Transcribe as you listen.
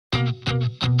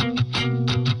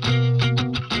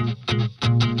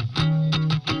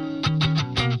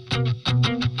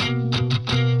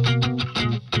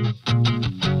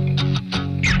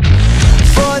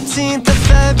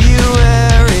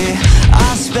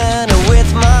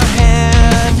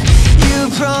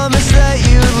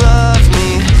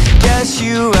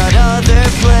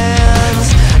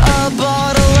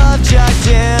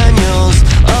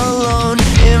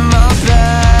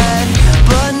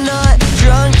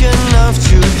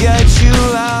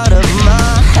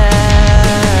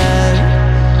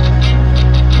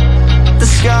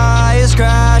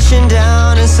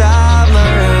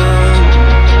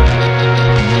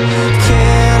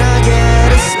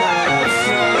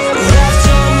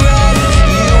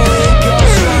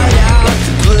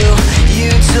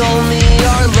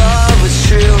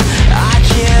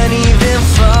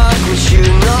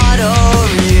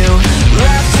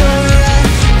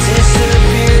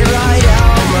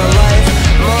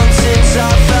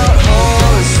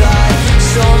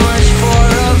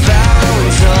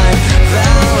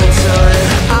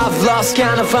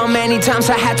How many times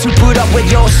I had to put up with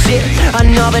your shit.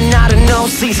 Another night of no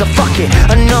sleep, so fuck it.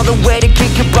 Another way to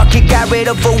kick a bucket. Got rid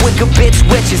of a wicked bitch,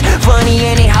 which is funny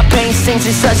anyhow. Pain sings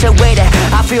in such a way that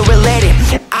I feel related.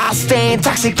 I stay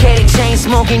intoxicated, chain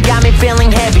smoking got me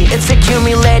feeling heavy. It's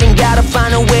accumulating, gotta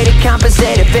find a way to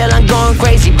compensate it. Feel I'm going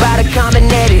crazy, by the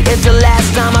combinated. It's the last